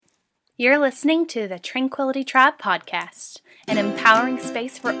You're listening to the Tranquility Tribe podcast, an empowering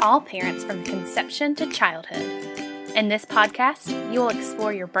space for all parents from conception to childhood. In this podcast, you will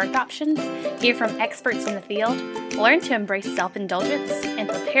explore your birth options, hear from experts in the field, learn to embrace self-indulgence, and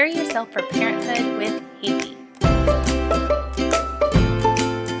prepare yourself for parenthood with Hiki.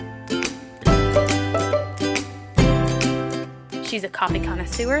 She's a coffee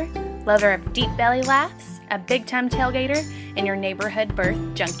connoisseur, lover of deep belly laughs, a big-time tailgater, and your neighborhood birth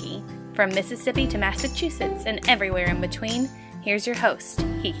junkie. From Mississippi to Massachusetts and everywhere in between, here's your host,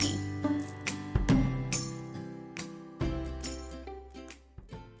 Hiki.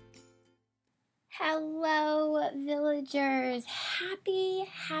 Hello, villagers.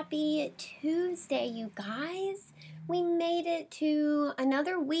 Happy Tuesday, you guys. We made it to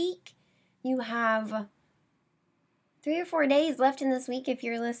another week. You have 3 or 4 days left in this week if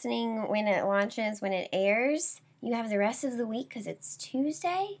you're listening when it launches, when it airs. You have the rest of the week because it's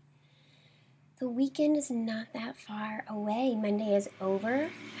Tuesday. The weekend is not that far away. Monday is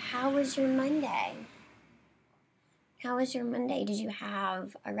over. How was your Monday? Did you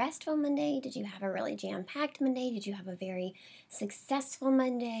have a restful Monday? Did you have a really jam-packed Monday? Did you have a very successful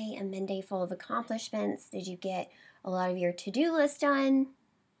Monday? A Monday full of accomplishments? Did you get a lot of your to-do list done?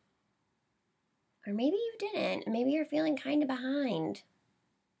 Or maybe you didn't. Maybe you're feeling kind of behind.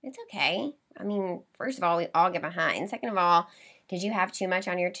 It's okay. I mean, first of all, we all get behind. Second of all, did you have too much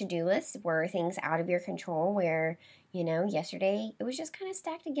on your to-do list? Were things out of your control where, yesterday it was just kind of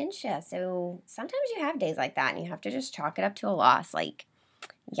stacked against you? So sometimes you have days like that and you have to just chalk it up to a loss. Like,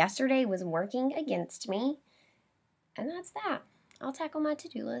 yesterday was working against me, and that's that. I'll tackle my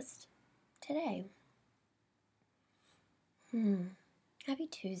to-do list today. Happy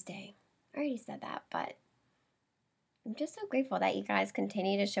Tuesday. I already said that, but I'm just so grateful that you guys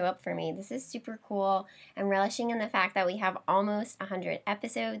continue to show up for me. This is super cool. I'm relishing in the fact that we have almost 100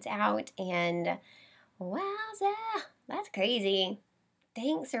 episodes out, and wowza, that's crazy.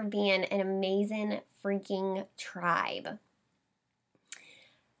 Thanks for being an amazing freaking tribe.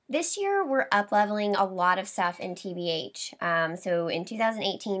 This year, we're up-leveling a lot of stuff in TBH. So in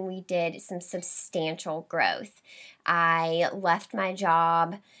 2018, we did some substantial growth. I left my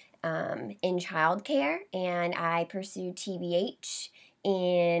job in childcare, and I pursued TBH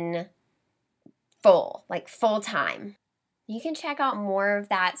in full time. You can check out more of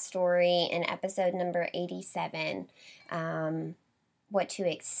that story in episode number 87, what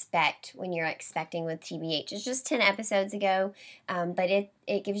to expect when you're expecting with TBH. It's just 10 episodes ago, but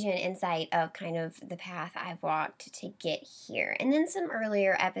it gives you an insight of kind of the path I've walked to get here, and then some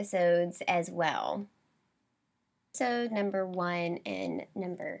earlier episodes as well. Episode number 1 and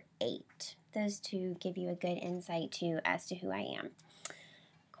number 8. Those two give you a good insight as to who I am.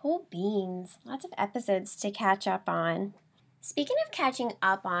 Cool beans. Lots of episodes to catch up on. Speaking of catching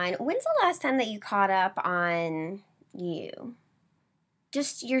up on, when's the last time that you caught up on you?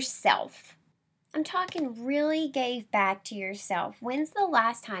 Just yourself. I'm talking really gave back to yourself. When's the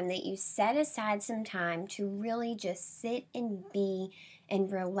last time that you set aside some time to really just sit and be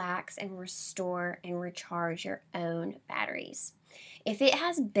and relax and restore and recharge your own batteries? If it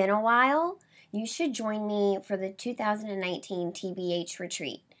has been a while, you should join me for the 2019 TBH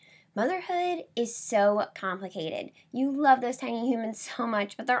retreat. Motherhood is so complicated. You love those tiny humans so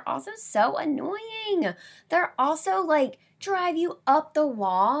much, but they're also so annoying. They're also drive you up the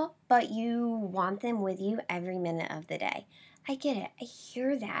wall, but you want them with you every minute of the day. I get it. I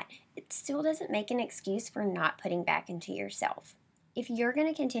hear that. It still doesn't make an excuse for not putting back into yourself. If you're going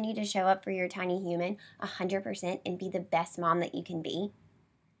to continue to show up for your tiny human 100% and be the best mom that you can be,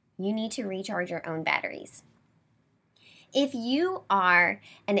 you need to recharge your own batteries. If you are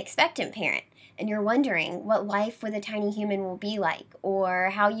an expectant parent and you're wondering what life with a tiny human will be like, or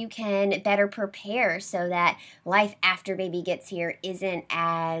how you can better prepare so that life after baby gets here isn't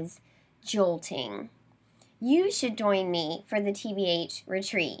as jolting, you should join me for the TBH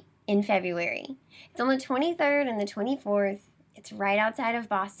retreat in February. It's on the 23rd and the 24th. It's right outside of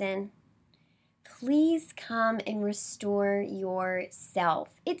Boston. Please come and restore yourself.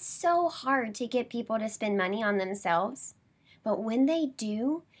 It's so hard to get people to spend money on themselves, but when they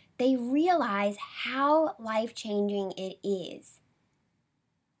do, they realize how life-changing it is.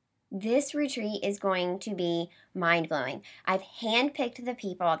 This retreat is going to be mind-blowing. I've handpicked the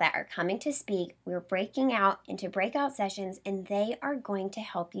people that are coming to speak. We're breaking out into breakout sessions, and they are going to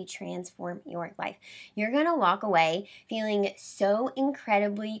help you transform your life. You're going to walk away feeling so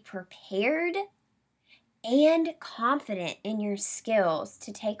incredibly prepared and confident in your skills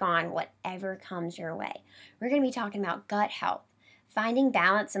to take on whatever comes your way. We're going to be talking about gut health, finding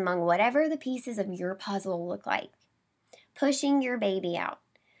balance among whatever the pieces of your puzzle look like, pushing your baby out,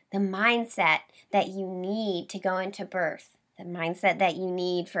 the mindset that you need to go into birth, the mindset that you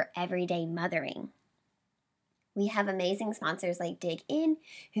need for everyday mothering. We have amazing sponsors like Dig In,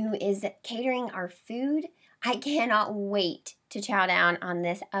 who is catering our food. I cannot wait to chow down on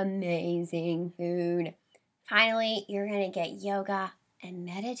this amazing food. Finally, you're going to get yoga and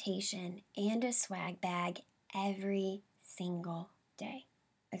meditation and a swag bag every single day.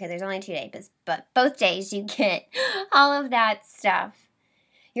 Okay, there's only 2 days, but both days you get all of that stuff.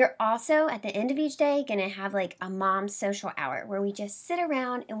 You're also, at the end of each day, going to have like a mom social hour where we just sit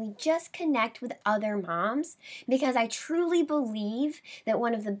around and we just connect with other moms, because I truly believe that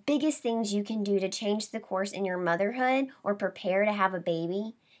one of the biggest things you can do to change the course in your motherhood or prepare to have a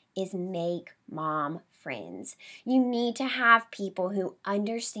baby is make mom friends. You need to have people who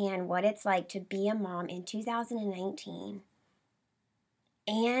understand what it's like to be a mom in 2019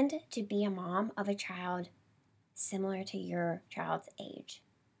 and to be a mom of a child similar to your child's age.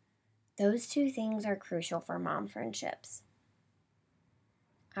 Those two things are crucial for mom friendships.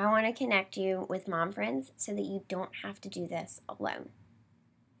 I want to connect you with mom friends so that you don't have to do this alone.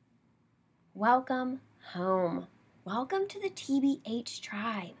 Welcome home. Welcome to the TBH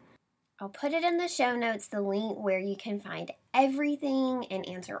tribe. I'll put it in the show notes, the link where you can find everything and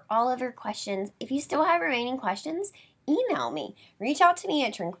answer all of your questions. If you still have remaining questions, email me. Reach out to me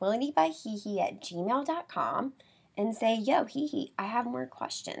at tranquilitybyhihi@gmail.com and say, yo, Hihi, I have more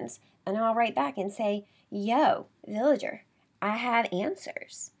questions. And I'll write back and say, yo, Villager, I have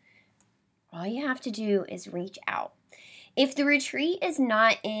answers. All you have to do is reach out. If the retreat is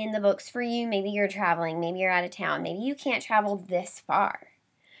not in the books for you, maybe you're traveling, maybe you're out of town, maybe you can't travel this far,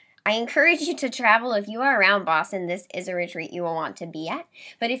 I encourage you to travel. If you are around Boston, this is a retreat you will want to be at.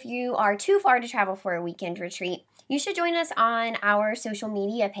 But if you are too far to travel for a weekend retreat, you should join us on our social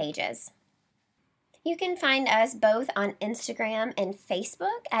media pages. You can find us both on Instagram and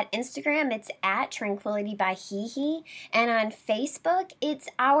Facebook. At Instagram, it's at Tranquility by Hihi. And on Facebook, it's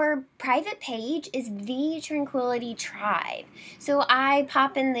our private page is The Tranquility Tribe. So I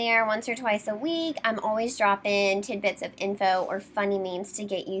pop in there once or twice a week. I'm always dropping tidbits of info or funny memes to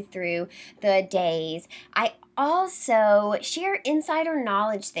get you through the days. I also share insider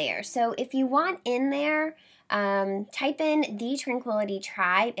knowledge there. So if you want in there, type in The Tranquility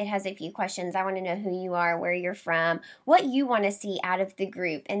Tribe. It has a few questions. I want to know who you are, where you're from, what you want to see out of the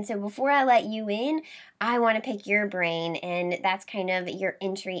group. And so before I let you in, I want to pick your brain, and that's kind of your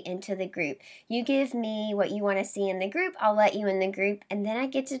entry into the group. You give me what you want to see in the group, I'll let you in the group, and then I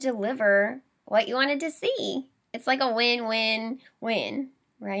get to deliver what you wanted to see. It's like a win-win-win,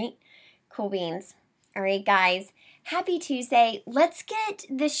 right? Cool beans. All right, guys, happy Tuesday. Let's get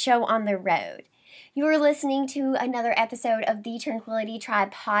this show on the road. You're listening to another episode of the Tranquility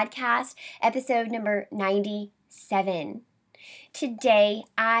Tribe podcast, episode number 97. Today,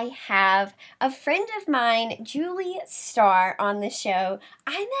 I have a friend of mine, Julie Starr, on the show.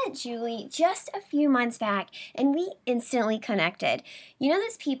 I met Julie just a few months back, and we instantly connected. You know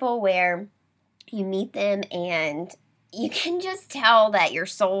those people where you meet them and you can just tell that your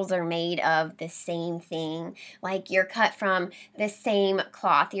souls are made of the same thing, like you're cut from the same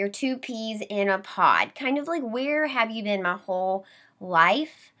cloth. You're two peas in a pod, kind of like, where have you been my whole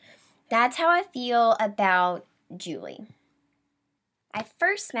life? That's how I feel about Julie. I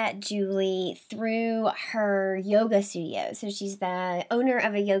first met Julie through her yoga studio. So she's the owner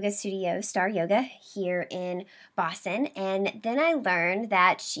of a yoga studio, Star Yoga, here in Boston. And then I learned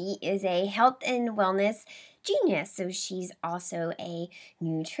that she is a health and wellness genius. So she's also a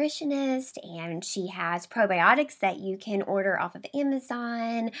nutritionist, and she has probiotics that you can order off of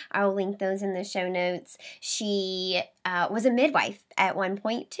Amazon. I'll link those in the show notes. She was a midwife at one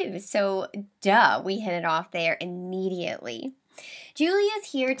point too. So we hit it off there immediately. Julie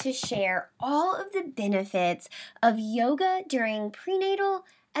is here to share all of the benefits of yoga during prenatal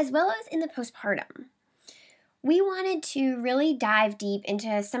as well as in the postpartum. We wanted to really dive deep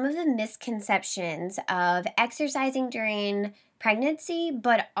into some of the misconceptions of exercising during pregnancy,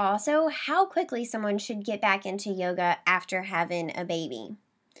 but also how quickly someone should get back into yoga after having a baby.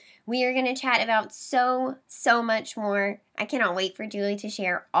 We are going to chat about so much more. I cannot wait for Julie to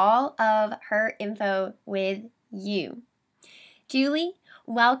share all of her info with you. Julie,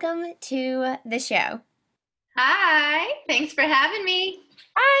 welcome to the show. Hi, thanks for having me.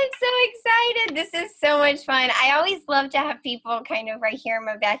 I'm so excited. This is so much fun. I always love to have people kind of right here in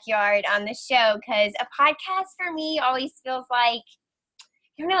my backyard on the show, because a podcast for me always feels like,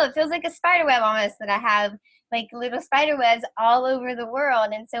 I don't know, it feels like a spider web almost, that I have like little spider webs all over the world.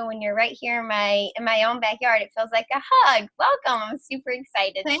 And so when you're right here in my own backyard, it feels like a hug. Welcome. I'm super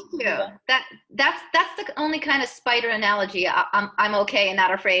excited. Thank you. That's the only kind of spider analogy I'm okay and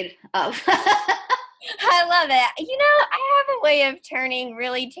not afraid of. I love it. You know, I have a way of turning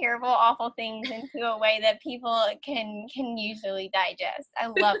really terrible, awful things into a way that people can usually digest. I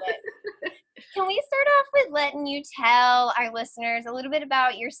love it. Can we start off with letting you tell our listeners a little bit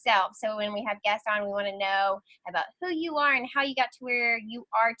about yourself? So when we have guests on, we want to know about who you are and how you got to where you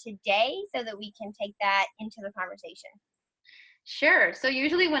are today so that we can take that into the conversation. Sure. So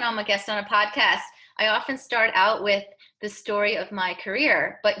usually when I'm a guest on a podcast, I often start out with the story of my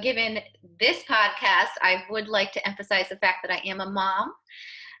career. But given this podcast, I would like to emphasize the fact that I am a mom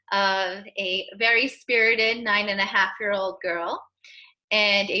of a very spirited 9.5-year-old girl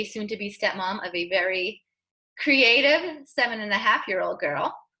and a soon-to-be stepmom of a very creative 7.5-year-old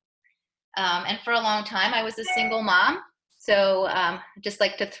girl. And for a long time, I was a single mom. So just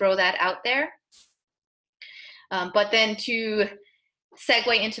like to throw that out there. But then to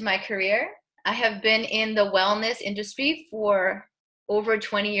segue into my career, I have been in the wellness industry for over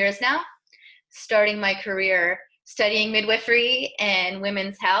 20 years now, starting my career studying midwifery and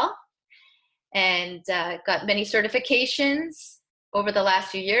women's health, and got many certifications over the last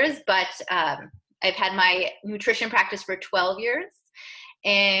few years, but I've had my nutrition practice for 12 years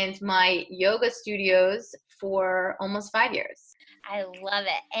and my yoga studios for almost 5 years. I love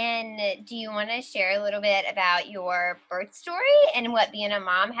it. And do you want to share a little bit about your birth story and what being a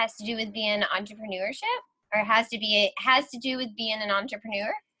mom has to do with being entrepreneurship, or has to do with being an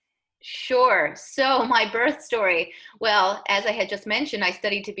entrepreneur? Sure. So my birth story, well, as I had just mentioned, I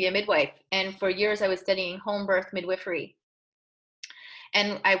studied to be a midwife, and for years I was studying home birth midwifery.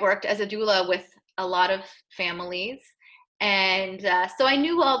 And I worked as a doula with a lot of families. And so I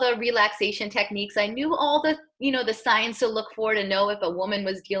knew all the relaxation techniques. I knew all the, the signs to look for to know if a woman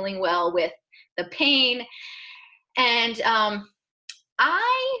was dealing well with the pain. And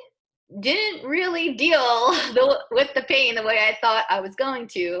I didn't really deal with the pain the way I thought I was going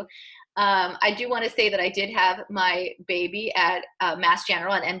to. I do want to say that I did have my baby at Mass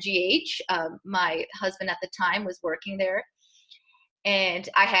General at MGH. My husband at the time was working there. And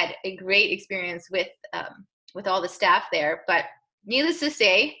I had a great experience with all the staff there. But needless to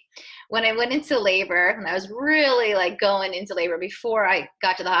say, when I went into labor, when I was really like going into labor before I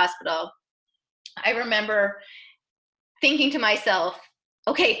got to the hospital, I remember thinking to myself,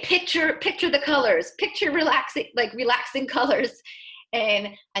 okay, picture the colors, picture relaxing colors. And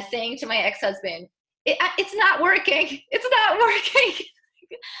I saying to my ex-husband, it's not working. It's not working.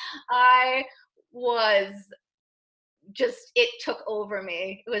 I was just, it took over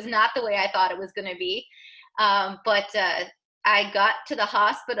me. It was not the way I thought it was going to be. But I got to the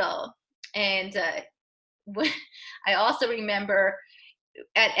hospital, and I also remember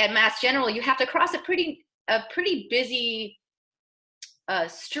at Mass General, you have to cross a pretty busy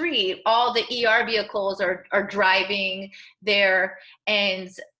street. All the ER vehicles are driving there, and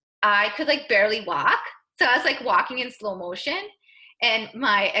I could like barely walk. So I was like walking in slow motion, and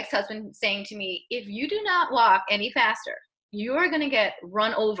my ex-husband saying to me, if you do not walk any faster, you're going to get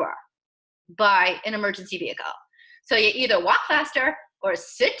run over by an emergency vehicle. So you either walk faster or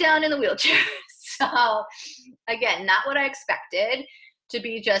sit down in the wheelchair. So again, not what I expected, to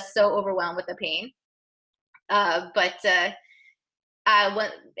be just so overwhelmed with the pain. I got to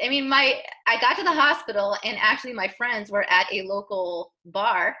the hospital, and actually my friends were at a local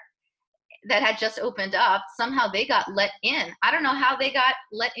bar that had just opened up. Somehow they got let in. I don't know how they got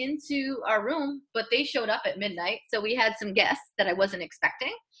let into our room, but they showed up at midnight. So we had some guests that I wasn't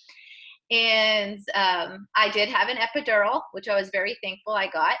expecting. And I did have an epidural, which I was very thankful I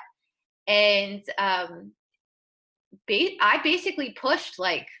got. And I basically pushed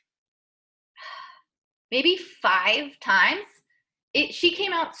like maybe 5 times. She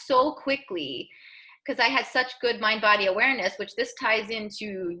came out so quickly because I had such good mind-body awareness, which this ties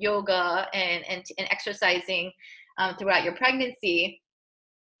into yoga and exercising throughout your pregnancy.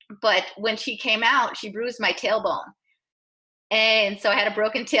 But when she came out, she bruised my tailbone. And so I had a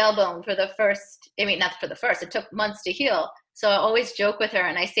broken tailbone for the first, not for the first, it took months to heal. So I always joke with her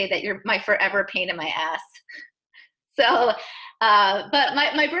and I say that you're my forever pain in my ass. So, but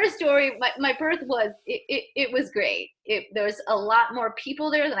my birth story, my birth was, it was great. There was a lot more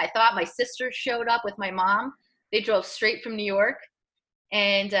people there than I thought. My sisters showed up with my mom. They drove straight from New York.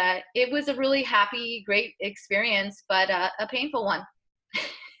 And it was a really happy, great experience, but a painful one.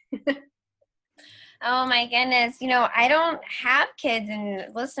 Oh my goodness. I don't have kids,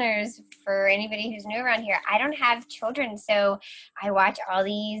 and listeners, for anybody who's new around here, I don't have children. So I watch all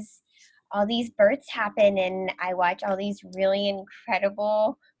these all these births happen, and I watch all these really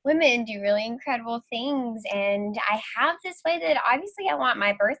incredible women do really incredible things. And I have this way that obviously I want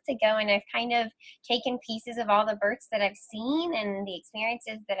my birth to go, and I've kind of taken pieces of all the births that I've seen and the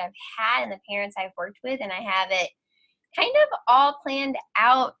experiences that I've had and the parents I've worked with, and I have it kind of all planned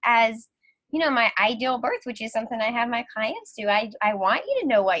out as, my ideal birth, which is something I have my clients do. I want you to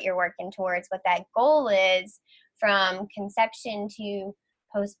know what you're working towards, what that goal is from conception to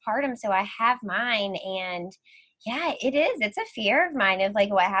postpartum. So I have mine, and yeah, it is. It's a fear of mine of like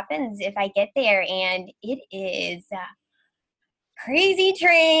what happens if I get there, and it is a crazy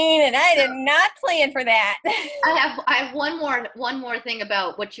train, and I did not plan for that. I have one more thing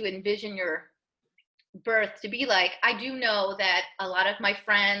about what you envision your birth to be like. I do know that a lot of my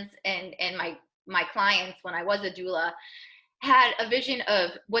friends and my clients, when I was a doula, had a vision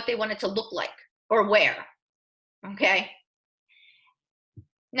of what they wanted to look like or wear. Okay.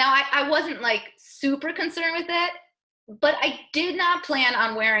 Now I wasn't like super concerned with that, but I did not plan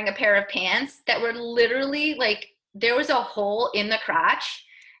on wearing a pair of pants that were literally like, there was a hole in the crotch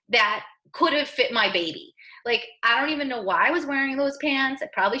that could have fit my baby. Like, I don't even know why I was wearing those pants. I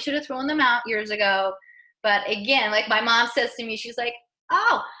probably should have thrown them out years ago. But again, like my mom says to me, she's like,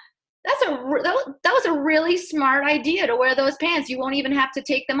 oh, that was a really smart idea to wear those pants. You won't even have to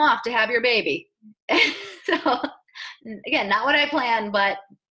take them off to have your baby. So again, not what I planned, but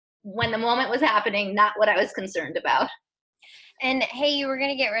when the moment was happening, not what I was concerned about. And hey, you were going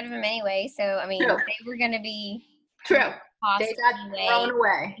to get rid of them anyway. So, I mean, True. they were going to be True. tossed They got anyway. thrown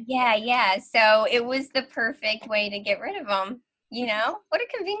away. Yeah. So it was the perfect way to get rid of them. What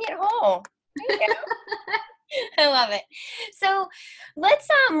a convenient hole. There you go. I love it. So let's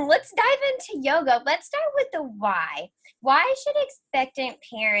dive into yoga. Let's start with the why. Why should expectant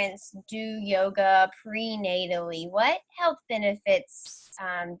parents do yoga prenatally? What health benefits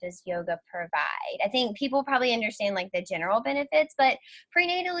does yoga provide? I think people probably understand like the general benefits, but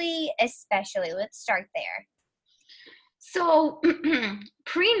prenatally especially. Let's start there. So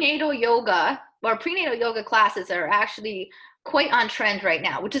prenatal yoga or prenatal yoga classes are actually quite on trend right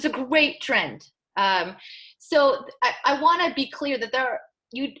now, which is a great trend. So I want to be clear that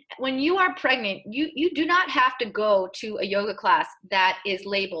when you are pregnant, you do not have to go to a yoga class that is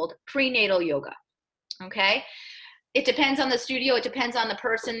labeled prenatal yoga. Okay. It depends on the studio. It depends on the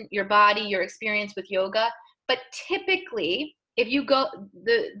person, your body, your experience with yoga. But typically, if you go,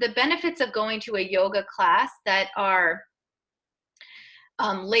 the benefits of going to a yoga class that are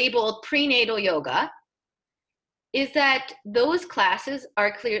labeled prenatal yoga is that those classes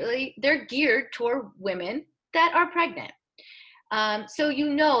are they're geared toward women that are pregnant. So you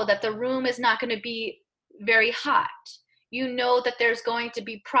know that the room is not going to be very hot. You know that there's going to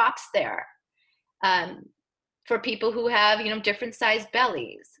be props there for people who have, different sized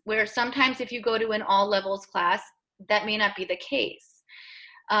bellies, where sometimes if you go to an all levels class, that may not be the case.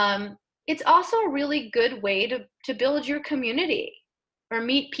 It's also a really good way to build your community or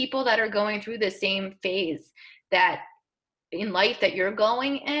meet people that are going through the same phase that in life that you're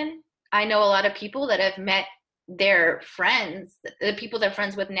going in. I know a lot of people that have met their friends, the people they're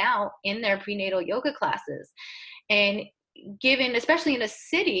friends with now, in their prenatal yoga classes. And given, especially in a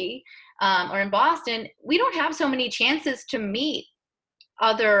city or in Boston, we don't have so many chances to meet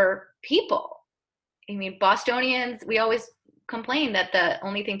other people. I mean, Bostonians, we always complain that the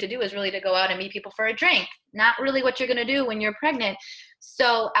only thing to do is really to go out and meet people for a drink. Not really what you're going to do when you're pregnant.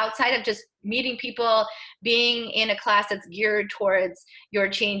 So outside of just meeting people, being in a class that's geared towards your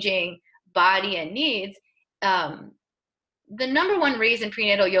changing body and needs, the number one reason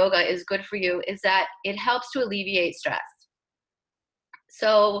prenatal yoga is good for you is that it helps to alleviate stress.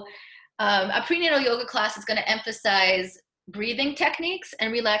 So a prenatal yoga class is going to emphasize breathing techniques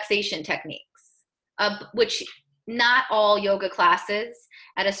and relaxation techniques, which not all yoga classes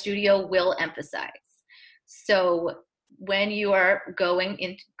at a studio will emphasize. So when you are going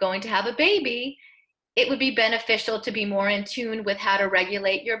to have a baby, it would be beneficial to be more in tune with how to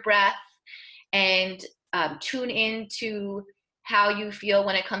regulate your breath and tune into how you feel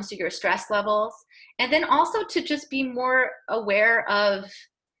when it comes to your stress levels. And then also to just be more aware of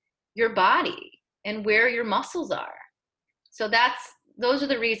your body and where your muscles are. So those are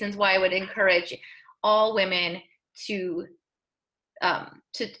the reasons why I would encourage all women to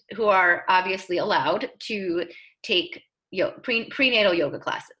who are obviously allowed to take prenatal yoga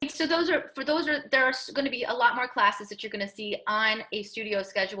classes. So there are going to be a lot more classes that you're going to see on a studio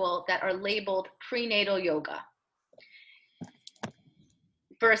schedule that are labeled prenatal yoga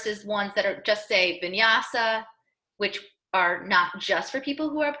versus ones that are just say vinyasa, which are not just for people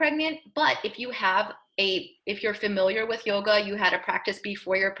who are pregnant, but if you have if you're familiar with yoga, you had a practice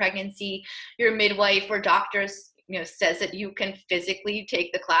before your pregnancy, your midwife or doctors, says that you can physically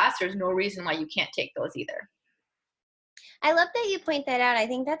take the class, there's no reason why you can't take those either. I love that you point that out. I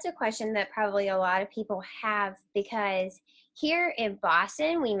think that's a question that probably a lot of people have, because here in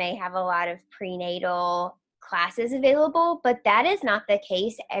Boston, we may have a lot of prenatal classes available, but that is not the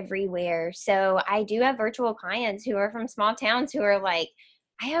case everywhere. So I do have virtual clients who are from small towns who are like,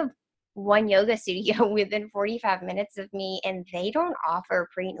 I have one yoga studio within 45 minutes of me, and they don't offer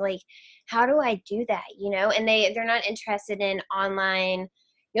how do I do that? And they're not interested in online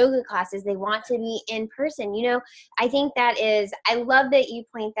yoga classes. They want to be in person. I think I love that you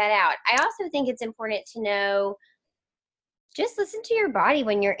point that out. I also think it's important to know, just listen to your body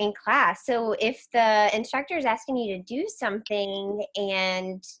when you're in class. So if the instructor is asking you to do something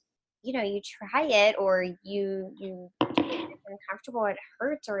and, you try it, or you it's uncomfortable, it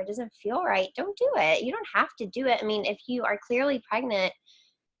hurts, or it doesn't feel right, don't do it. You don't have to do it. I mean, if you are clearly pregnant,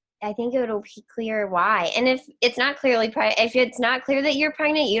 I think it'll be clear why. And if it's not clear that you're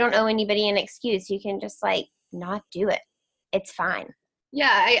pregnant, you don't owe anybody an excuse. You can just not do it. It's fine.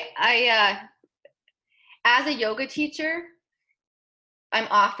 Yeah, I as a yoga teacher, I'm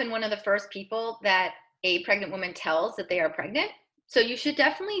often one of the first people that a pregnant woman tells that they are pregnant. So you should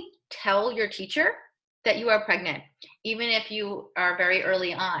definitely tell your teacher that you are pregnant, even if you are very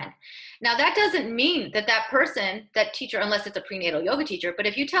early on. Now, that doesn't mean that teacher, unless it's a prenatal yoga teacher, but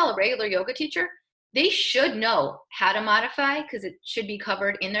if you tell a regular yoga teacher, they should know how to modify, because it should be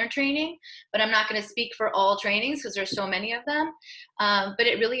covered in their training. But I'm not going to speak for all trainings because there's so many of them. But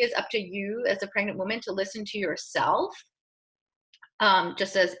it really is up to you as a pregnant woman to listen to yourself,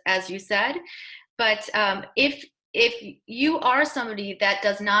 just as you said. But if you are somebody that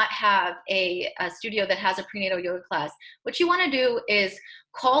does not have a studio that has a prenatal yoga class, what you want to do is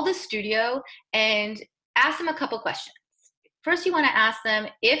call the studio and ask them a couple questions. First, you want to ask them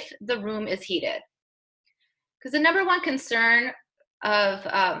if the room is heated. Because the number one concern of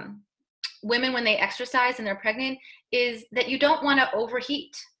women when they exercise and they're pregnant is that you don't want to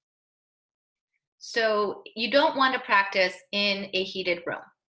overheat. So you don't want to practice in a heated room.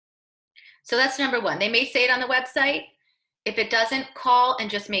 So that's number one. They may say it on the website. If it doesn't, call and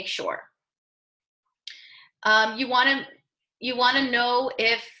just make sure. You want to know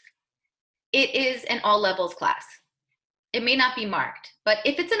if it is an all levels class. It may not be marked, but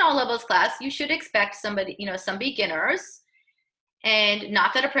if it's an all levels class, you should expect somebody, some beginners, and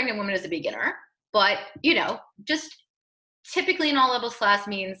not that a pregnant woman is a beginner, but just typically an all levels class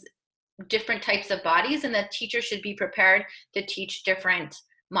means different types of bodies, and the teacher should be prepared to teach different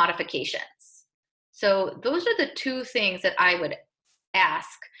modifications. So those are the two things that I would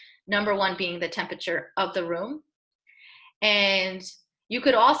ask. Number one being the temperature of the room. And you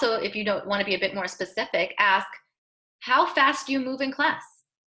could also, if you don't want to be a bit more specific, ask, how fast do you move in class?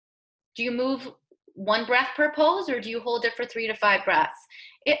 Do you move one breath per pose, or do you hold it for 3 to 5 breaths?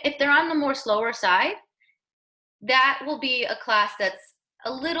 If they're on the more slower side, that will be a class that's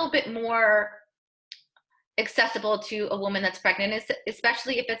a little bit more accessible to a woman that's pregnant,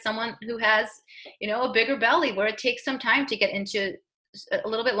 especially if it's someone who has, a bigger belly, where it takes some time to get into, a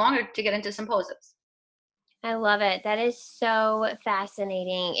little bit longer to get into some poses. I love it. That is so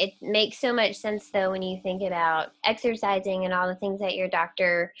fascinating. It makes so much sense, though, when you think about exercising and all the things that your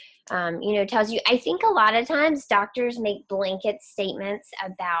doctor, tells you. I think a lot of times doctors make blanket statements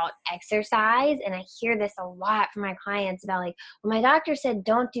about exercise, and I hear this a lot from my clients about well, my doctor said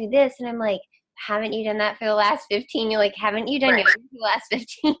don't do this, and I'm like, haven't you done that for the last 15? You're like, haven't you done yoga for the last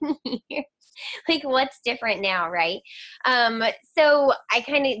 15 years? What's different now, right? So that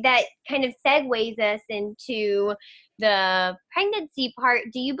kind of segues us into the pregnancy part.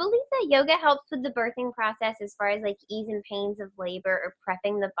 Do you believe that yoga helps with the birthing process as far as ease and pains of labor, or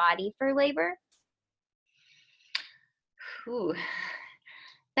prepping the body for labor? Ooh,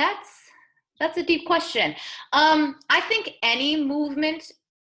 that's a deep question. I think any movement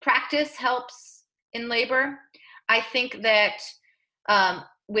practice helps in labor. I think that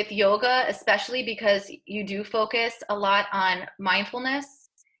with yoga, especially because you do focus a lot on mindfulness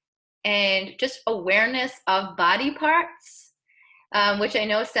and just awareness of body parts, which I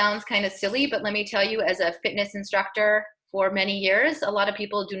know sounds kind of silly, but let me tell you, as a fitness instructor for many years, a lot of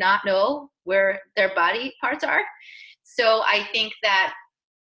people do not know where their body parts are. So I think that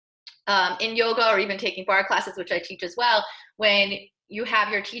in yoga, or even taking bar classes, which I teach as well, when you have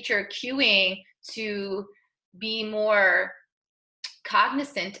your teacher cueing to be more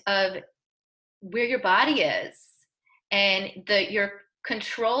cognizant of where your body is and your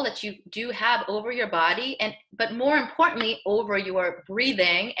control that you do have over your body, but more importantly, over your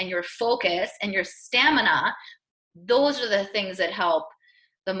breathing and your focus and your stamina, those are the things that help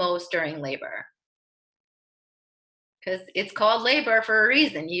the most during labor. Because it's called labor for a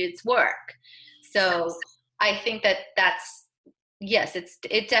reason. It's work. So I think that's yes,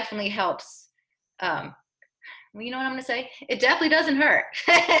 it definitely helps. You know what I'm going to say? It definitely doesn't hurt.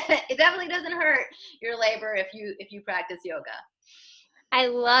 It definitely doesn't hurt your labor if you practice yoga. I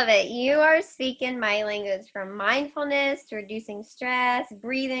love it. You are speaking my language, from mindfulness to reducing stress,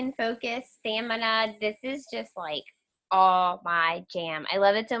 breathing, focus, stamina. This is just like all my jam. I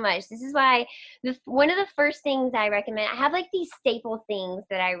love it so much. This is why one of the first things I recommend, I have like these staple things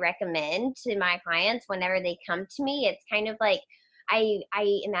that I recommend to my clients whenever they come to me. It's kind of like, I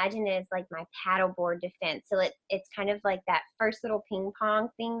imagine it as like my paddleboard defense. So it's kind of like that first little ping pong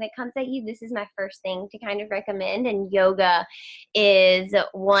thing that comes at you. This is my first thing to kind of recommend, and yoga is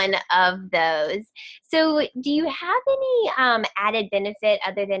one of those. So do you have any added benefit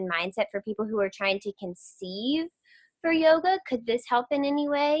other than mindset for people who are trying to conceive for yoga? Could this help in any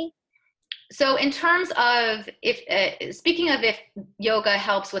way? So in terms of speaking of if yoga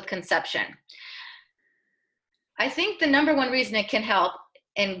helps with conception, I think the number one reason it can help,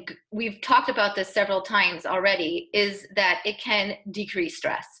 and we've talked about this several times already, is that it can decrease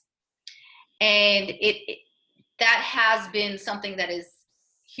stress. And that has been something that is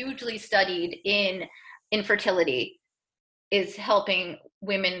hugely studied in infertility, is helping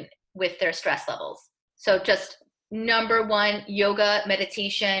women with their stress levels. So just number one, yoga,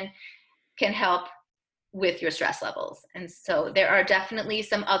 meditation can help with your stress levels. And so there are definitely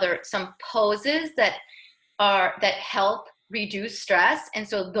some poses that help reduce stress. And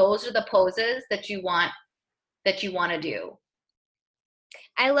so those are the poses that you want to do.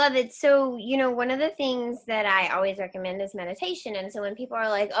 I love it. So, one of the things that I always recommend is meditation. And so when people are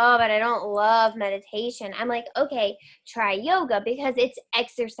like, oh, but I don't love meditation, I'm like, okay, try yoga, because it's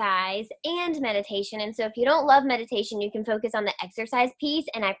exercise and meditation. And so if you don't love meditation, you can focus on the exercise piece.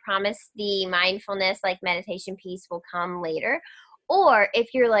 And I promise the mindfulness, like meditation piece, will come later. Or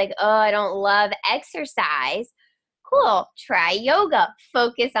if you're like, oh, I don't love exercise, cool, try yoga.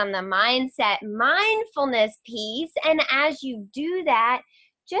 Focus on the mindset, mindfulness piece. And as you do that,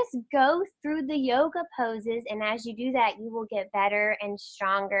 just go through the yoga poses. And as you do that, you will get better and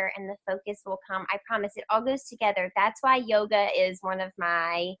stronger, and the focus will come. I promise, it all goes together. That's why yoga is one of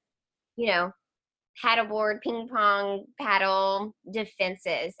my, paddleboard, ping pong, paddle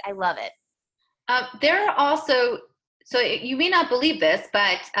defenses. I love it. There are also, so you may not believe this,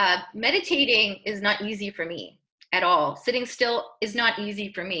 but meditating is not easy for me at all. Sitting still is not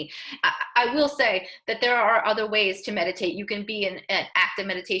easy for me. I will say that there are other ways to meditate. You can be in an active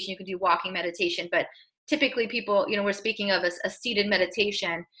meditation, you can do walking meditation, but typically people, we're speaking of a seated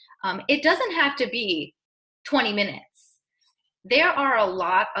meditation. It doesn't have to be 20 minutes. There are a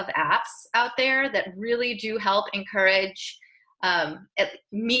lot of apps out there that really do help encourage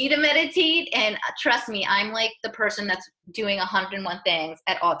me to meditate. And trust me, I'm like the person that's doing 101 things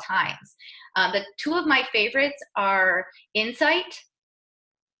at all times. The two of my favorites are Insight,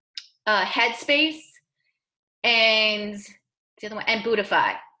 Headspace, and the other one, and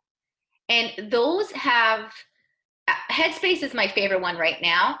Buddhify. And those have, Headspace is my favorite one right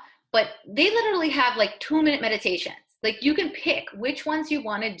now, but they literally have like 2-minute meditations. Like you can pick which ones you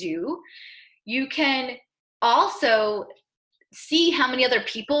want to do. You can also see how many other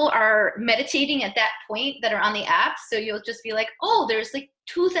people are meditating at that point that are on the app. So you'll just be like, oh, there's like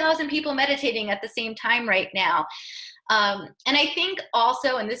 2,000 people meditating at the same time right now. And I think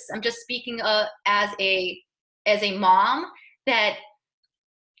also, and this, I'm just speaking as a mom, that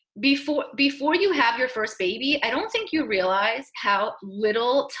before you have your first baby, I don't think you realize how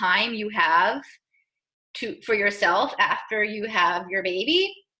little time you have for yourself after you have your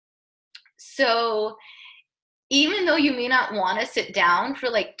baby. So even though you may not want to sit down for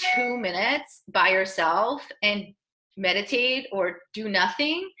like 2 minutes by yourself and meditate or do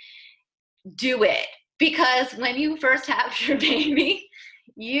nothing, do it. Because when you first have your baby,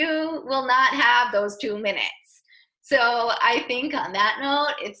 you will not have those 2 minutes. So I think on that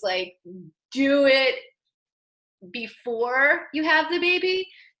note, it's like, do it before you have the baby,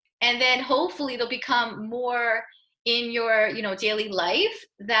 and then hopefully they'll become more in your, daily life,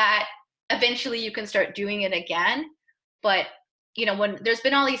 that eventually you can start doing it again. But when there's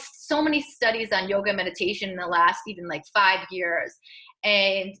been so many studies on yoga meditation in the last even like 5 years,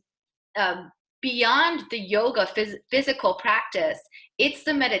 and beyond the yoga physical practice, it's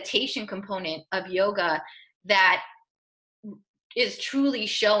the meditation component of yoga that is truly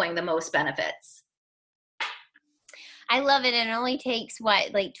showing the most benefits. I love it. It only takes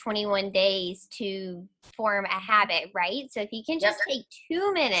like 21 days to form a habit, right? So if you can just take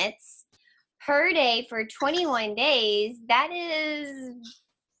 2 minutes per day for 21 days, that is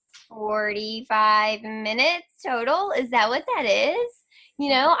 45 minutes total. Is that what that is?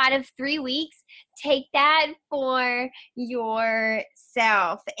 Out of 3 weeks, take that for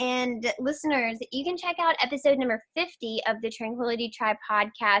yourself. And listeners, you can check out episode number 50 of the Tranquility Tribe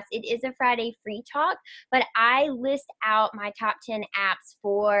podcast. It is a Friday free talk, but I list out my top 10 apps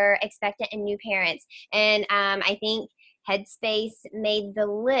for expectant and new parents. And I think Headspace made the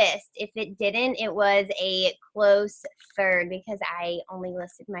list. If it didn't, it was a close third because I only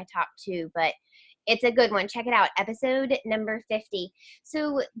listed my top 2, but it's a good one. Check it out. Episode number 50.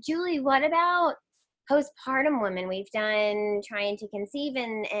 So, Julie, what about postpartum women? We've done trying to conceive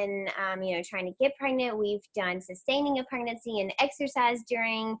and trying to get pregnant. We've done sustaining a pregnancy and exercise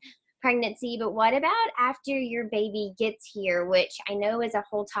during pregnancy. But what about after your baby gets here, which I know is a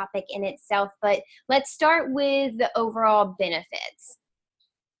whole topic in itself, but let's start with the overall benefits.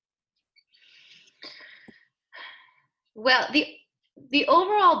 Well, the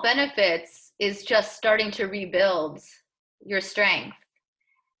overall benefits is just starting to rebuild your strength.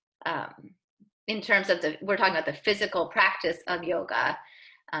 In terms of we're talking about the physical practice of yoga.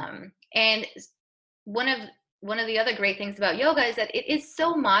 And one of the other great things about yoga is that it is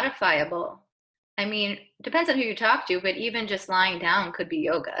so modifiable. I mean, depends on who you talk to, but even just lying down could be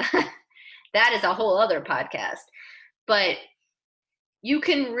yoga. That is a whole other podcast. But you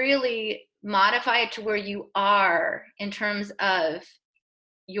can really modify it to where you are in terms of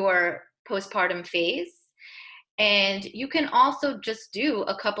your postpartum phase. And you can also just do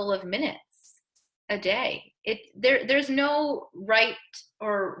a couple of minutes a day. There's no right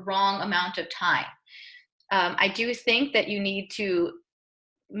or wrong amount of time. I do think that you need to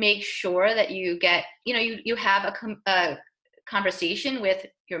make sure that you get, you have a conversation with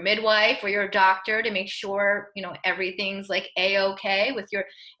your midwife or your doctor to make sure, everything's like A-okay with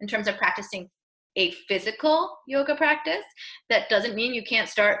in terms of practicing a physical yoga practice. That doesn't mean you can't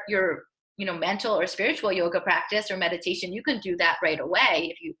start your, mental or spiritual yoga practice or meditation. You can do that right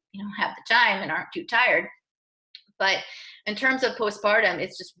away if you, have the time and aren't too tired. But in terms of postpartum,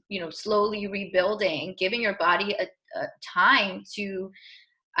 it's just, slowly rebuilding, giving your body a time to,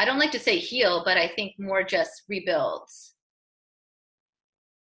 I don't like to say heal, but I think more just rebuilds.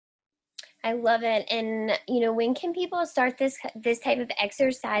 I love it. And, when can people start this type of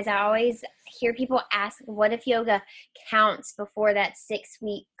exercise? I always hear people ask, what if yoga counts before that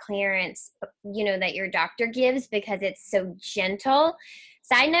 6-week clearance, that your doctor gives because it's so gentle?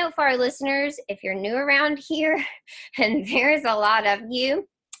 Side note for our listeners, if you're new around here, and there's a lot of you,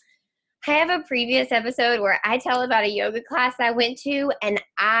 I have a previous episode where I tell about a yoga class I went to, and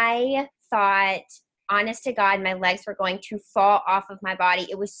I thought, honest to God, my legs were going to fall off of my body.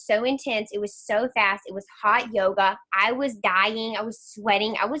 It was so intense. It was so fast. It was hot yoga. I was dying. I was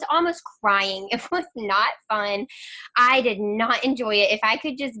sweating. I was almost crying. It was not fun. I did not enjoy it. If I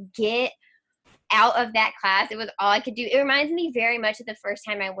could just get out of that class, it was all I could do. It reminds me very much of the first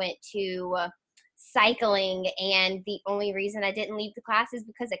time I went to cycling, and the only reason I didn't leave the class is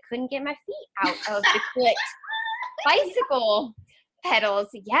because I couldn't get my feet out of the clipped bicycle pedals.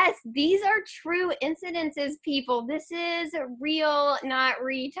 Yes, these are true incidences, people. This is real, not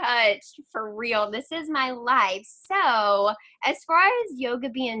retouched, for real. This is my life. So, as far as yoga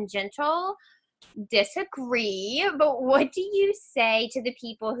being gentle, disagree, but what do you say to the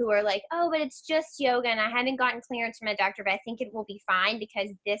people who are like, oh, but it's just yoga and I hadn't gotten clearance from my doctor, but I think it will be fine because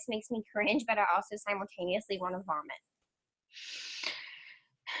this makes me cringe, but I also simultaneously want to vomit?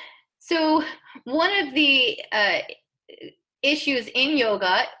 So one of the issues in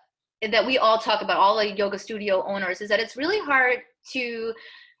yoga that we all talk about, all the yoga studio owners, is that it's really hard to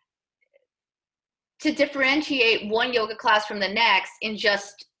differentiate one yoga class from the next in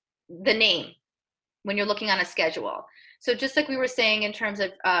just the name when you're looking on a schedule. So just like we were saying in terms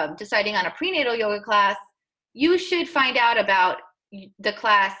of deciding on a prenatal yoga class, you should find out about the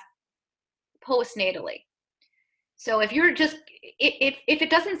class postnatally. So if you're just, if it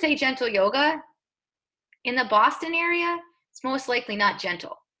doesn't say gentle yoga in the Boston area, it's most likely not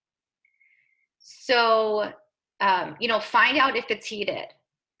gentle. So, find out if it's heated.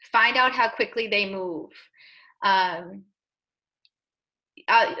 Find out how quickly they move.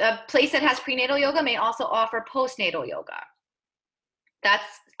 A place that has prenatal yoga may also offer postnatal yoga.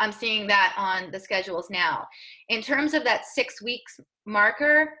 I'm seeing that on the schedules now. In terms of that 6 weeks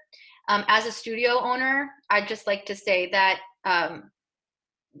marker, as a studio owner, I'd just like to say that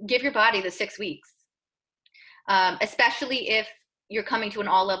give your body the 6 weeks, especially if you're coming to an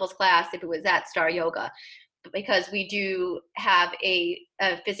all levels class, if it was at Star Yoga. because we do have a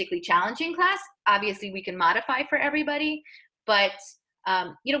physically challenging class. Obviously, we can modify for everybody, but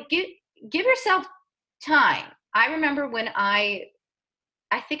give yourself time. I remember when I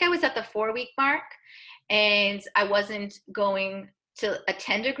think I was at the 4-week mark, and I wasn't going to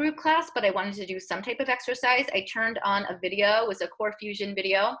attend a group class, but I wanted to do some type of exercise. I turned on a video, it was a core fusion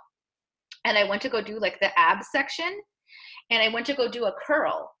video, and I went to go do like the abs section, and I went to go do a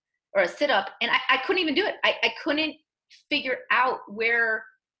curl or a sit up, and I couldn't even do it. I couldn't figure out where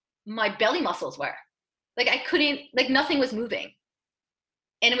my belly muscles were. Like I couldn't, like nothing was moving.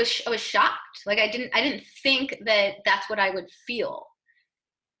 And I was shocked. Like I didn't think that that's what I would feel,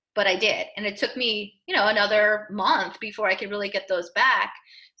 but I did. And it took me, another month before I could really get those back.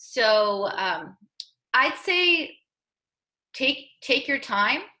 So I'd say take your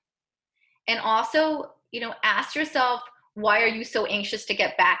time, and also, ask yourself, why are you so anxious to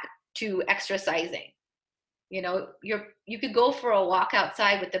get back to exercising? You could go for a walk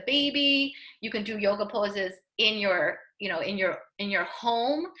outside with the baby. You can do yoga poses in your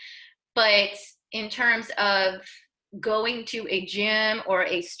home. But in terms of going to a gym or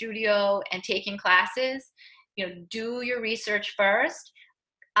a studio and taking classes, do your research first.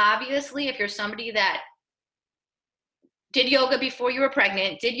 Obviously, if you're somebody that did yoga before you were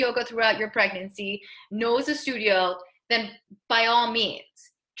pregnant, did yoga throughout your pregnancy, knows a studio, then by all means,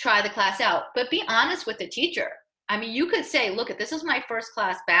 try the class out. But be honest with the teacher. I mean, you could say, look, this is my first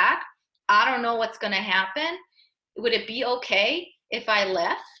class back. I don't know what's going to happen. Would it be okay if I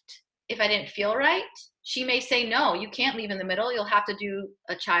left, if I didn't feel right? She may say, no, you can't leave in the middle. You'll have to do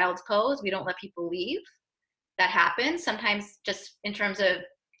a child's pose. We don't let people leave. That happens sometimes, just in terms of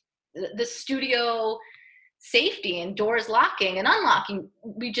the studio safety and doors locking and unlocking.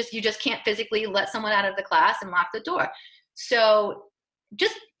 You just can't physically let someone out of the class and lock the door. So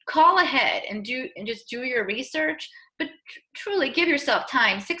just call ahead and just do your research, but truly give yourself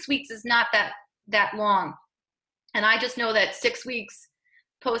time. 6 weeks is not that long. And I just know that 6 weeks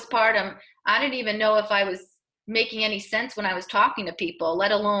postpartum, I didn't even know if I was making any sense when I was talking to people,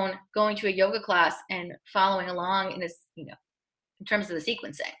 let alone going to a yoga class and following along in terms of the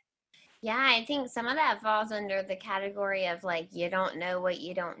sequencing. Yeah, I think some of that falls under the category of like, you don't know what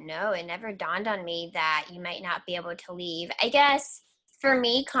you don't know. It never dawned on me that you might not be able to leave. I guess for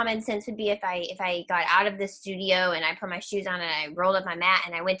me, common sense would be if I got out of the studio and I put my shoes on and I rolled up my mat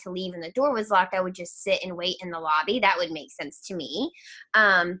and I went to leave and the door was locked, I would just sit and wait in the lobby. That would make sense to me.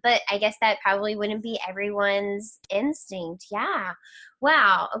 But I guess that probably wouldn't be everyone's instinct. Yeah.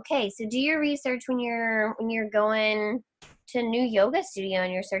 Wow. Okay. So do your research when you're going to a new yoga studio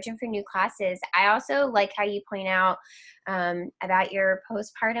and you're searching for new classes. I also like how you point out about your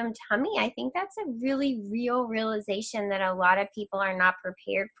postpartum tummy. I think that's a really real realization that a lot of people are not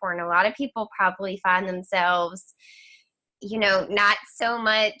prepared for. And a lot of people probably find themselves, not so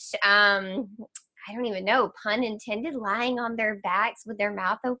much, I don't even know, pun intended, lying on their backs with their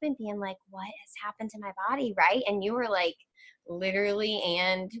mouth open, being like, what has happened to my body, right? And you were like literally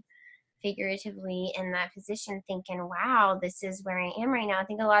and figuratively in that position thinking, wow, this is where I am right now. I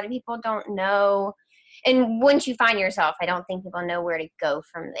think a lot of people don't know. And once you find yourself, I don't think people know where to go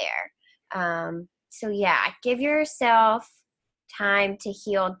from there. So yeah, give yourself time to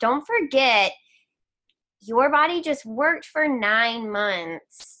heal. Don't forget, your body just worked for 9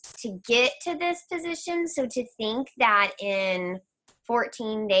 months to get to this position. So to think that in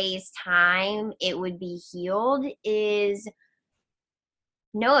 14 days time, it would be healed is,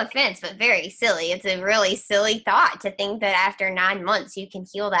 no offense, but very silly. It's a really silly thought to think that after 9 months you can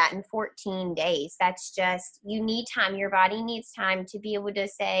heal that in 14 days. That's just, you need time. Your body needs time to be able to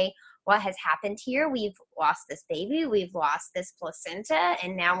say, what has happened here? We've lost this baby. We've lost this placenta.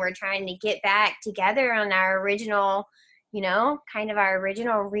 And now we're trying to get back together on our original, kind of our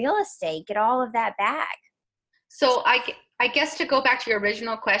original real estate, get all of that back. So I guess to go back to your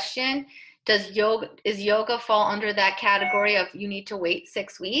original question, is yoga fall under that category of you need to wait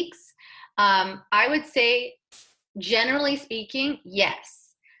 6 weeks? I would say, generally speaking,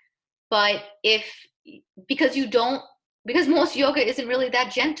 yes. But because most yoga isn't really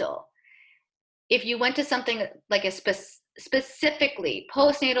that gentle. If you went to something like a specifically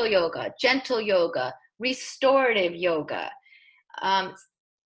postnatal yoga, gentle yoga, restorative yoga,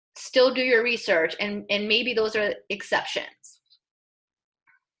 still do your research, and maybe those are exceptions.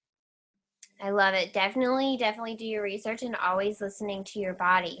 I love it. Definitely do your research and always listening to your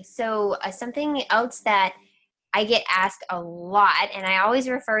body. So something else that I get asked a lot, and I always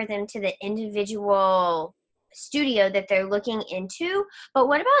refer them to the individual studio that they're looking into. But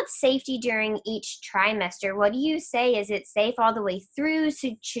what about safety during each trimester? What do you say? Is it safe all the way through? So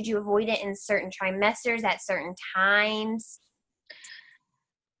should you avoid it in certain trimesters at certain times?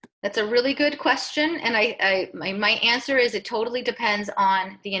 That's a really good question. And my answer is it totally depends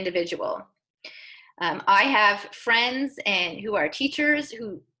on the individual. I have friends who are teachers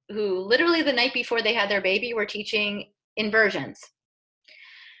who literally the night before they had their baby were teaching inversions.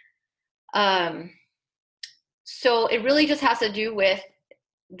 So it really just has to do with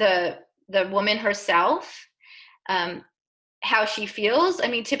the woman herself, how she feels. I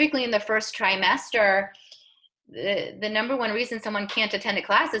mean, typically in the first trimester, the number one reason someone can't attend a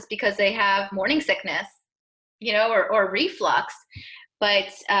class is because they have morning sickness, or reflux.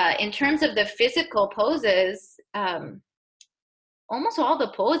 But in terms of the physical poses, almost all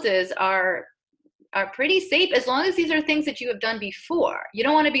the poses are pretty safe as long as these are things that you have done before. You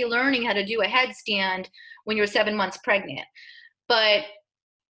don't want to be learning how to do a headstand when you're 7 months pregnant. But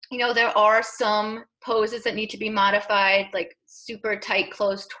there are some poses that need to be modified, like super tight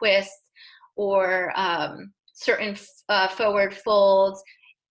closed twists or certain forward folds.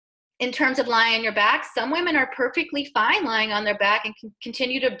 In terms of lying on your back, some women are perfectly fine lying on their back and can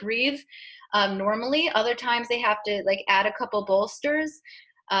continue to breathe normally. Other times they have to add a couple bolsters.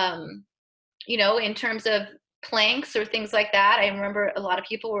 In terms of planks or things like that, I remember a lot of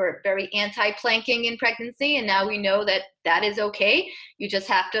people were very anti-planking in pregnancy, and now we know that that is okay. You just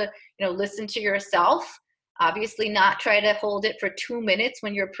have to, listen to yourself. Obviously not try to hold it for 2 minutes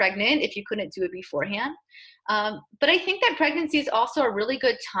when you're pregnant if you couldn't do it beforehand. But I think that pregnancy is also a really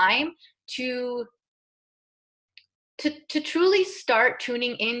good time to truly start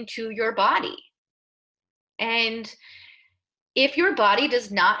tuning into your body. And if your body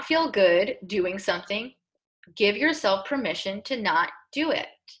does not feel good doing something, give yourself permission to not do it.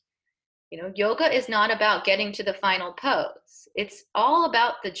 Yoga is not about getting to the final pose. It's all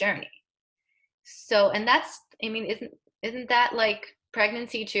about the journey. So, and isn't that like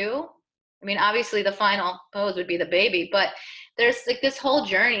pregnancy too? I mean, obviously the final pose would be the baby, but there's this whole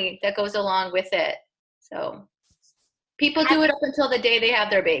journey that goes along with it. So people do it up until the day they have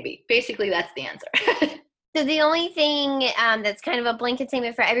their baby. Basically, that's the answer. So the only thing that's kind of a blanket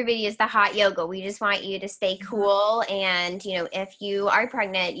statement for everybody is the hot yoga. We just want you to stay cool. And, if you are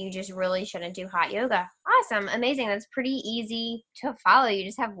pregnant, you just really shouldn't do hot yoga. Awesome. Amazing. That's pretty easy to follow. You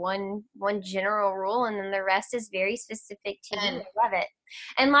just have one general rule, and then the rest is very specific to you. I love it.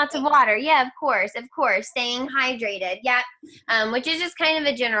 And lots of water. Yeah, of course. Staying hydrated. Yeah. Which is just kind of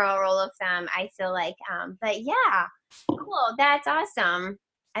a general rule of thumb, I feel like. But yeah, cool. That's awesome.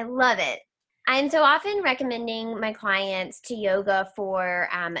 I love it. I'm so often recommending my clients to yoga for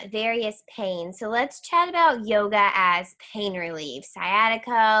various pains. So let's chat about yoga as pain relief.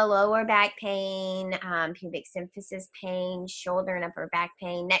 Sciatica, lower back pain, pubic symphysis pain, shoulder and upper back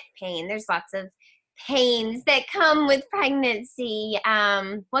pain, neck pain. There's lots of pains that come with pregnancy.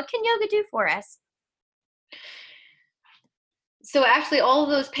 What can yoga do for us? So actually all of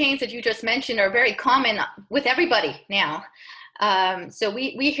those pains that you just mentioned are very common with everybody now. So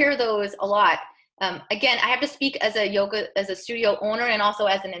we hear those a lot. Again, I have to speak as a studio owner and also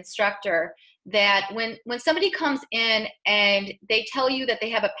as an instructor, that when somebody comes in and they tell you that they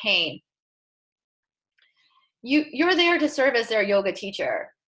have a pain, you're there to serve as their yoga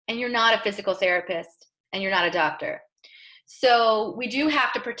teacher, and you're not a physical therapist and you're not a doctor. So we do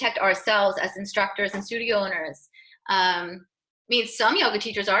have to protect ourselves as instructors and studio owners. Some yoga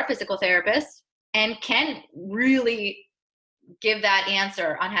teachers are physical therapists and can really give that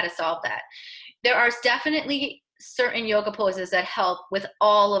answer on how to solve that. There are definitely certain yoga poses that help with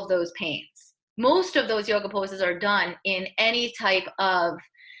all of those pains. Most of those yoga poses are done in any type of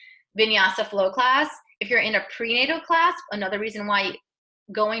vinyasa flow class. If you're in a prenatal class, another reason why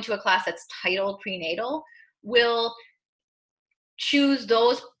going to a class that's titled prenatal will choose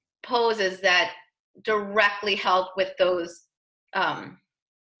those poses that directly help with those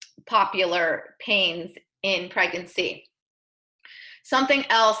popular pains in pregnancy. Something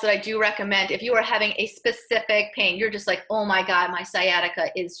else that I do recommend, if you are having a specific pain, you're just like, oh my God, my sciatica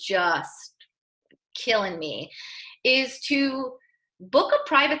is just killing me, is to book a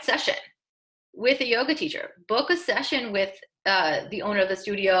private session with a yoga teacher. Book a session with the owner of the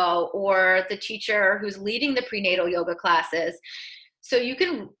studio or the teacher who's leading the prenatal yoga classes, so you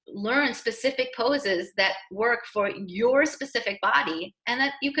can learn specific poses that work for your specific body and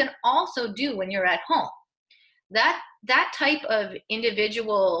that you can also do when you're at home. That type of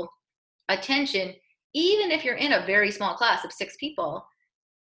individual attention, even if you're in a very small class of 6 people,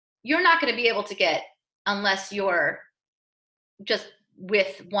 you're not going to be able to get unless you're just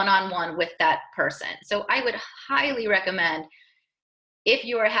with one-on-one with that person. So I would highly recommend, if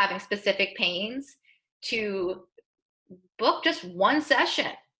you are having specific pains, to book just one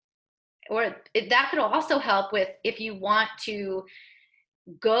session. Or that could also help with, if you want to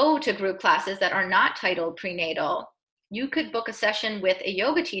go to group classes that are not titled prenatal, you could book a session with a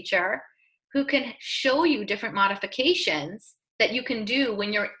yoga teacher who can show you different modifications that you can do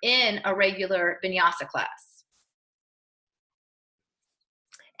when you're in a regular vinyasa class.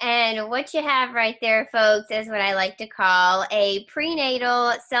 And what you have right there, folks, is what I like to call a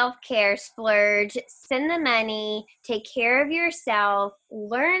prenatal self-care splurge. Spend the money, take care of yourself,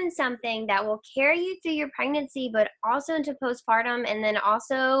 learn something that will carry you through your pregnancy, but also into postpartum. And then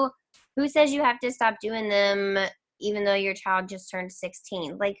also, who says you have to stop doing them even though your child just turned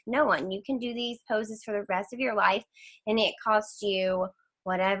 16? Like, no one. You can do these poses for the rest of your life, and it costs you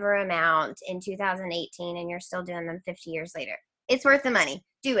whatever amount in 2018, and you're still doing them 50 years later. It's worth the money.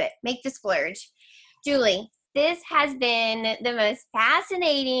 Do it. Make the splurge. Julie, this has been the most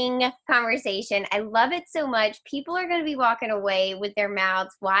fascinating conversation. I love it so much. People are going to be walking away with their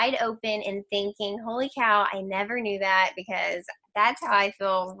mouths wide open and thinking, holy cow, I never knew that, because that's how I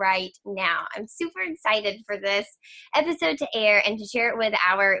feel right now. I'm super excited for this episode to air and to share it with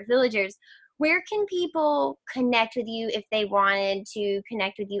our villagers. Where can people connect with you if they wanted to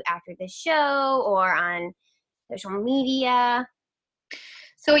connect with you after the show or on social media?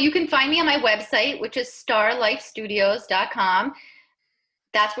 So you can find me on my website, which is starlifestudios.com.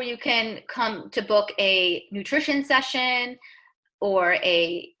 That's where you can come to book a nutrition session or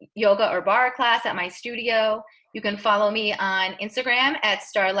a yoga or barre class at my studio. You can follow me on Instagram at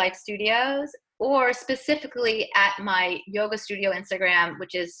starlifestudios, or specifically at my yoga studio Instagram,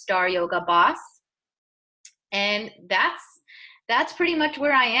 which is Star Yoga Boss. And that's pretty much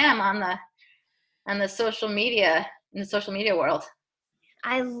where I am on the social media, in the social media world.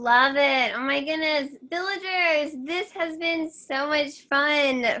 I love it. Oh my goodness. Villagers, this has been so much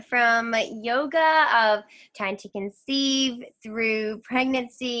fun, from yoga of trying to conceive through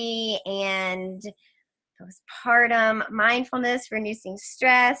pregnancy and postpartum, mindfulness, reducing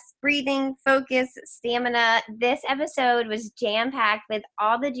stress, breathing, focus, stamina. This episode was jam-packed with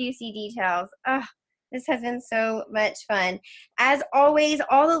all the juicy details. Oh, this has been so much fun. As always,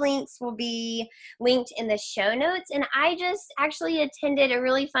 all the links will be linked in the show notes. And I just actually attended a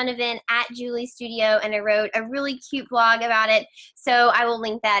really fun event at Julie's studio, and I wrote a really cute blog about it. So I will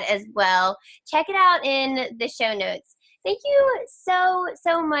link that as well. Check it out in the show notes. Thank you so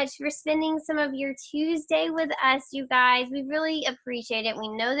much for spending some of your Tuesday with us, you guys. We really appreciate it. We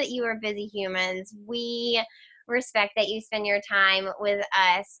know that you are busy humans. We respect that you spend your time with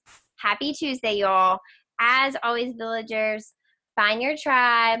us. Happy Tuesday, y'all. As always, villagers, find your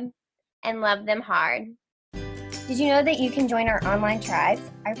tribe and love them hard. Did you know that you can join our online tribes?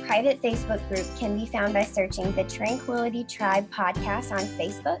 Our private Facebook group can be found by searching the Tranquility Tribe podcast on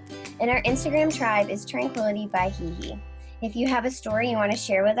Facebook, and our Instagram tribe is Tranquility by Hihi. If you have a story you want to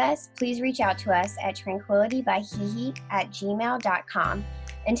share with us, please reach out to us at tranquilitybyhihi@gmail.com.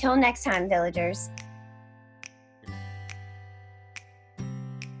 Until next time, villagers.